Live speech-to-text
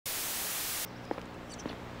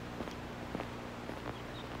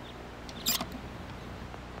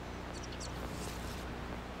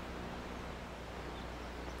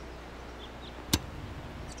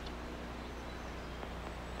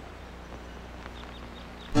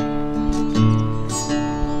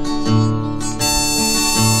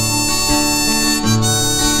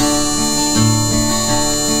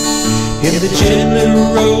the gently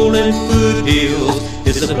rolling foothills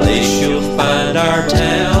is the place you'll find our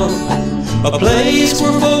town, a place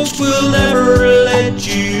where folks will never let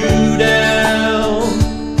you down.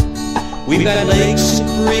 We've got lakes and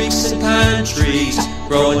creeks and pine trees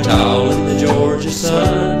growing tall in the Georgia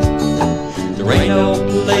sun. There ain't no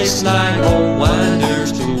place like home,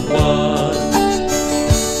 Winder's the one.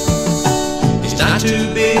 It's not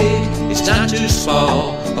too big, it's not too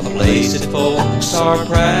small, a place that folks are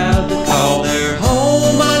proud to call their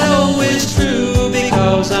home. I know it's true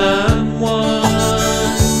because I'm one.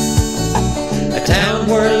 A town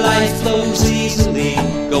where life flows easily,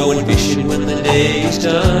 going fishing when the day's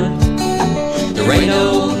done. There ain't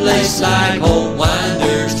no place like home,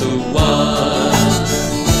 Winder's the one.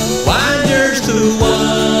 Winder's the one.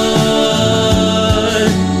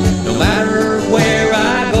 No matter where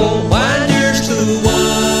I go, Winder's the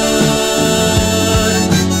one.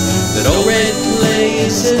 That old red clay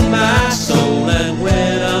is in my soul, and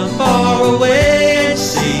when I'm far away and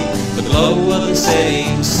see the glow of the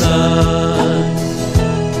setting sun,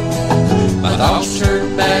 my thoughts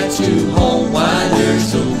turn back to home,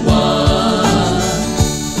 Winder's the one.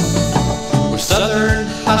 Southern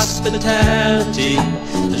hospitality,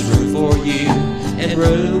 there's room for you and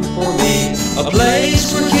room for me, a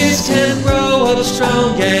place where kids can grow up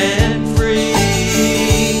strong and free,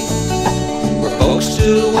 where folks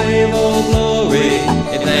still wave old glory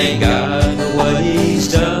and thank God for what He's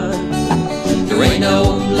done. There ain't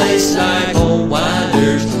no place like home,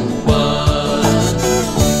 Winder's the one.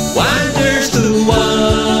 Winder's the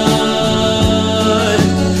one.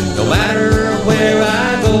 No matter where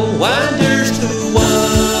I go, Winder's the one.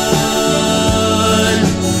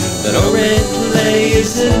 That old red clay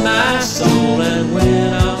is in my soul, and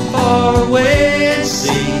when I'm far away and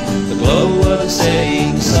see the glow of the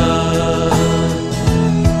setting sun,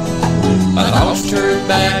 my thoughts turn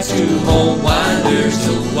back to home, Winder's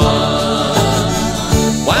the one.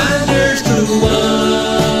 Winder's the one.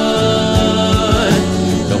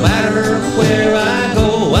 No matter where I go,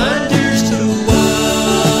 Winder's the one.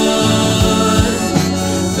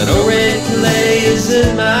 That old red clay is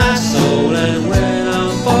in my soul, and when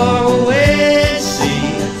I'm far away and see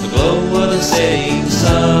the glow of the setting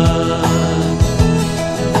sun,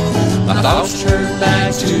 my thoughts turn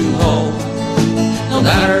back to home. No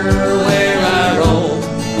matter where I roam,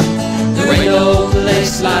 there ain't no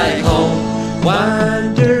place like home.